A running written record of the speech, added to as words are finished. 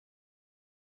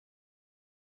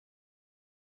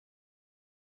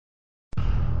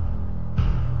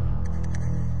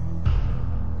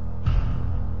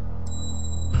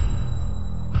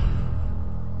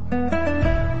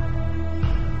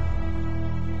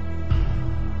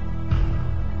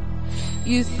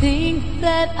You think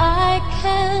that I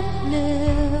can't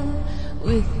live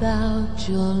without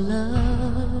your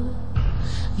love.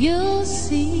 You'll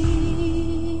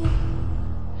see.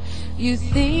 You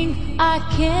think I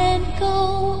can't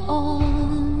go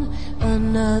on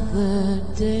another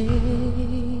day.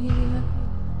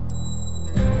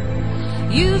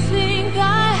 You think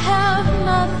I have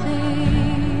nothing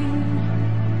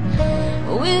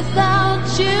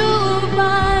without you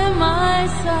by my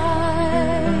side.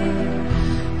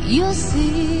 You'll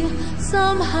see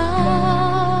somehow,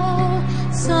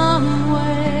 some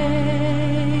way.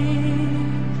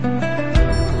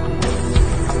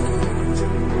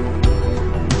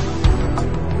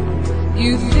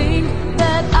 You think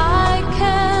that I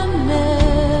can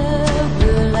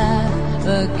never laugh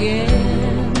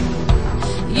again.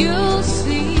 You'll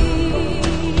see.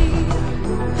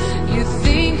 You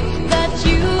think that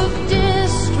you've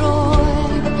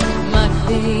destroyed my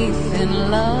faith in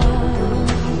love.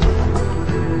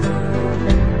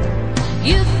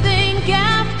 You think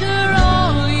after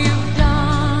all you've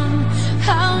done,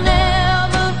 I'll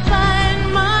never find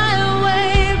my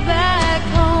way back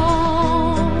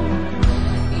home.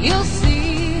 You'll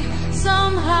see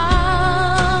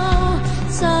somehow,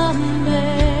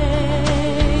 someday.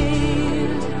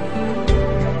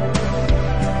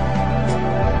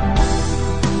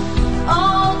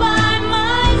 All by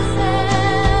myself,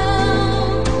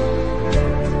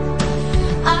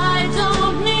 I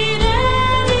don't need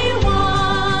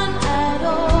anyone at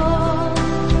all.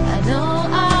 I know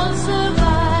I'll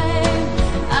survive.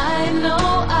 I know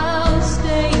I'll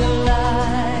stay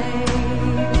alive.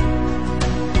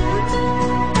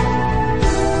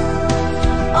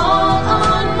 All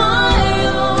on my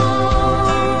own.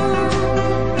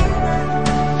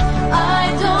 I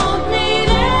don't need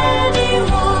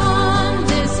anyone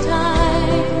this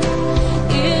time.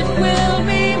 It will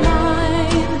be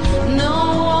mine. No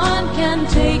one can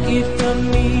take it from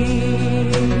me.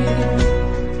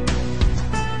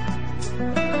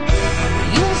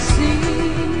 You'll see.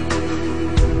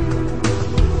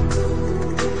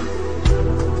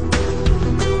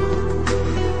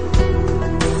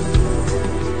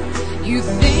 You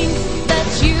think that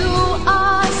you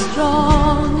are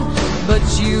strong, but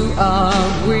you are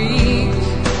weak.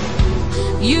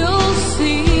 You'll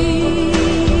see.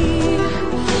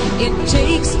 It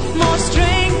takes more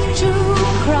strength to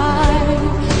cry,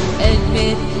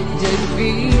 admit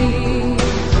defeat.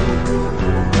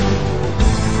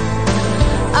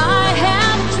 I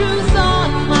have truth on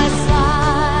my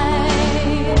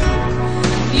side.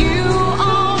 You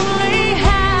only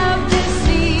have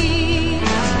deceit.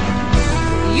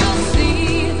 You'll see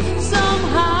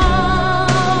somehow,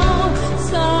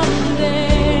 someday.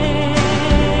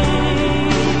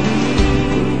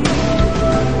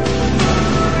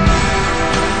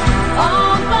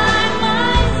 All by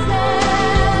myself,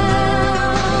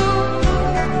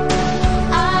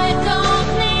 I don't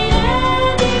need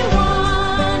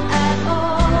anyone at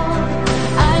all.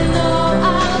 I know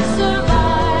I'll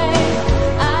survive.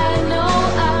 I know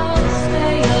I'll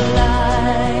stay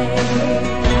alive.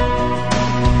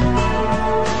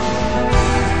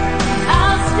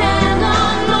 I'll stand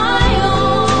on my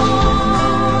own.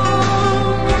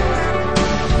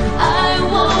 I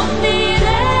won't need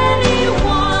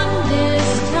anyone this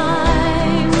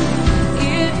time.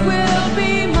 It will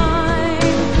be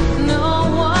mine. No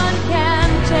one can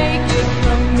take it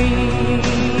from me.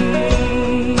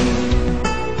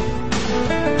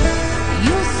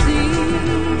 You'll see.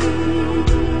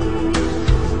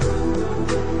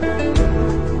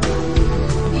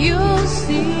 You'll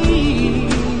see.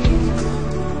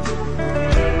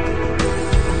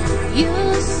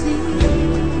 You'll see.